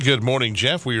Good morning,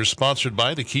 Jeff. We are sponsored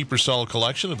by the Kiepersol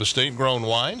Collection of estate-grown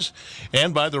wines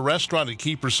and by the restaurant at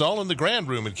Kiepersol and the Grand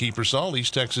Room at Kiepersol,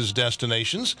 East Texas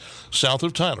destinations, south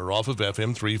of Tyler, off of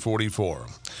FM 344.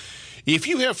 If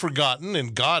you have forgotten,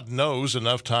 and God knows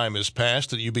enough time has passed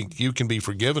that you can be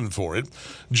forgiven for it,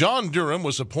 John Durham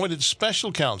was appointed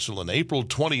special counsel in April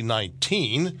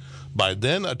 2019 by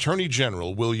then Attorney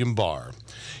General William Barr.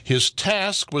 His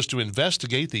task was to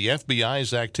investigate the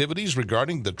FBI's activities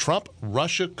regarding the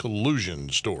Trump-Russia collusion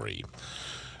story.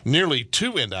 Nearly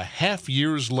 2.5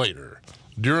 years later,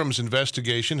 Durham's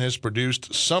investigation has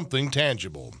produced something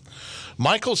tangible.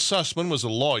 Michael Sussman was a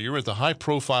lawyer at the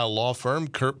high-profile law firm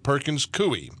Perkins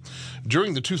Coie.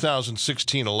 During the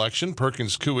 2016 election,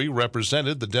 Perkins Coie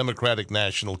represented the Democratic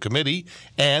National Committee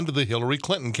and the Hillary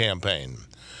Clinton campaign.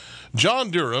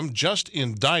 John Durham just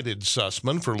indicted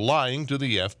Sussman for lying to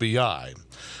the FBI.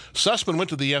 Sussman went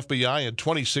to the FBI in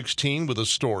 2016 with a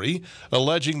story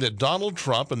alleging that Donald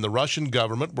Trump and the Russian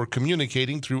government were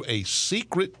communicating through a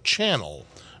secret channel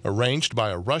arranged by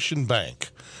a Russian bank.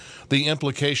 The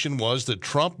implication was that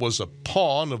Trump was a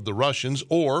pawn of the Russians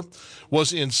or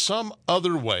was in some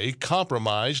other way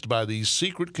compromised by these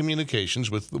secret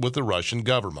communications with the Russian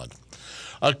government.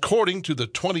 According to the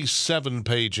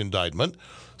 27-page indictment,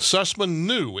 Sussman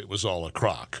knew it was all a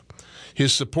crock.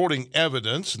 His supporting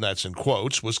evidence, and that's in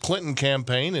quotes, was Clinton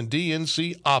campaign and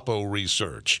DNC Oppo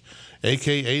research,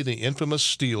 a.k.a. the infamous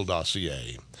Steele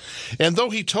dossier. And though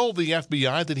he told the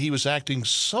FBI that he was acting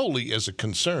solely as a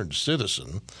concerned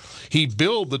citizen, he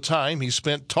billed the time he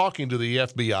spent talking to the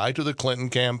FBI to the Clinton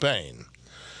campaign.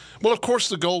 Well, of course,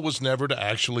 the goal was never to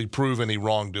actually prove any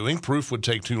wrongdoing. Proof would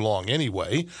take too long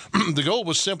anyway. The goal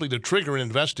was simply to trigger an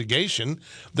investigation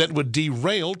that would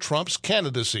derail Trump's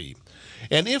candidacy.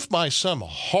 And if by some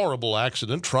horrible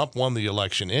accident Trump won the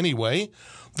election anyway,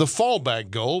 the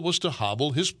fallback goal was to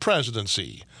hobble his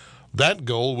presidency. That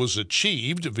goal was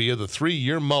achieved via the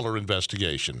 3-year Mueller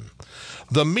investigation.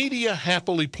 The media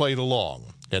happily played along,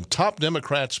 and top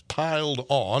Democrats piled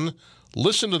on.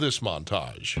 Listen to this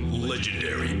montage.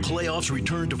 Legendary playoffs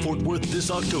return to Fort Worth this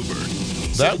October.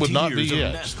 That would not be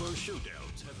it.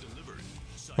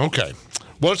 Okay.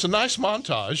 Well, it's a nice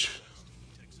montage.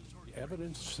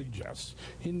 Evidence suggests,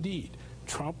 indeed,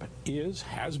 Trump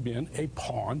has been a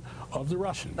pawn of the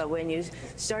Russians. But when you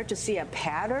start to see a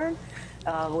pattern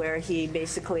where he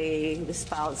basically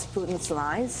spouts Putin's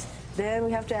lies, then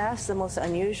we have to ask the most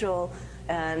unusual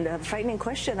and frightening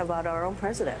question about our own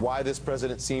president. Why this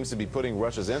president seems to be putting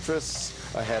Russia's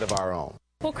interests ahead of our own.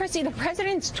 Well, Christy, the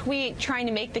president's tweet trying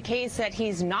to make the case that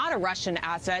he's not a Russian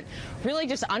asset really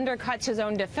just undercuts his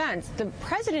own defense. The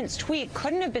president's tweet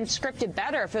couldn't have been scripted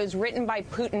better if it was written by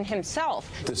Putin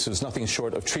himself. This is nothing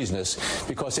short of treasonous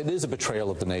because it is a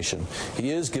betrayal of the nation. He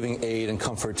is giving aid and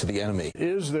comfort to the enemy.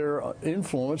 Is there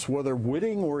influence, whether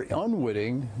witting or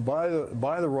unwitting, by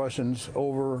the Russians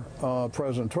over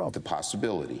President Trump? The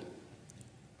possibility,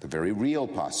 the very real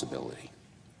possibility,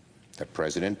 that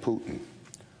President Putin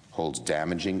holds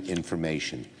damaging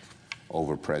information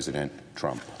over President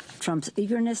Trump. Trump's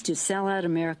eagerness to sell out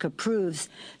America proves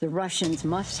the Russians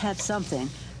must have something,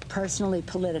 personally,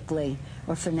 politically,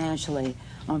 or financially,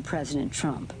 on President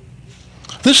Trump.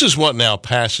 This is what now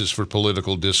passes for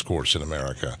political discourse in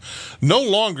America. No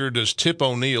longer does Tip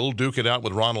O'Neill duke it out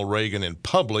with Ronald Reagan in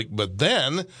public, but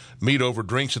then meet over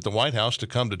drinks at the White House to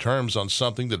come to terms on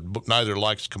something that neither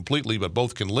likes completely but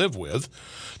both can live with.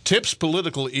 Tip's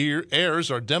political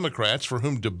heirs are Democrats for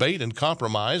whom debate and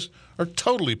compromise are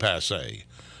totally passé.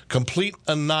 Complete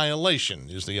annihilation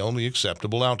is the only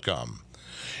acceptable outcome.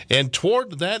 And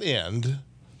toward that end,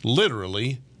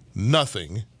 literally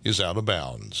nothing is out of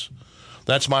bounds.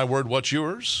 That's my word. What's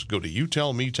yours? Go to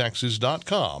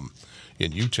youtellmetexas.com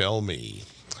and you tell me.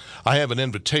 I have an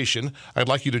invitation. I'd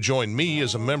like you to join me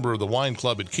as a member of the wine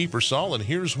club at Kiepersol, and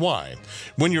here's why.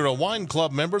 When you're a wine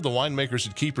club member, the winemakers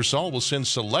at Kiepersol will send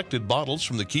selected bottles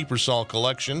from the Kiepersol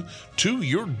collection to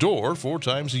your door 4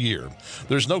 times a year.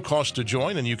 There's no cost to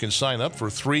join, and you can sign up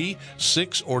for 3,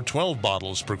 6, or 12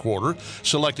 bottles per quarter.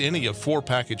 Select any of 4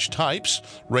 package types,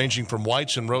 ranging from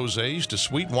whites and rosés to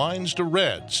sweet wines to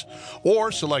reds.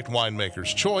 Or select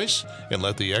winemaker's choice and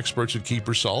let the experts at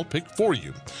Kiepersol pick for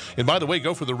you. And by the way,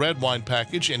 go for the red red wine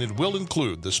package, and it will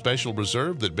include the special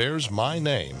reserve that bears my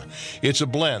name. It's a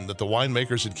blend that the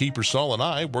winemakers at Kiepersol and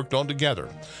I worked on together.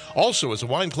 Also, as a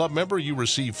wine club member, you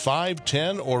receive 5,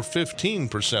 10, or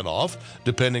 15% off,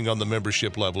 depending on the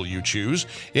membership level you choose,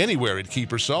 anywhere at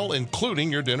Kiepersol, including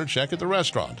your dinner check at the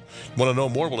restaurant. Want to know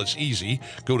more? Well, it's easy.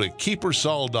 Go to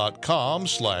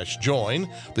Kiepersol.com/join,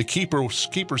 the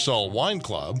Kiepersol Wine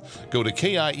Club. Go to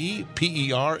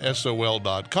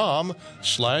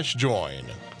KIEPERSOL.com/join.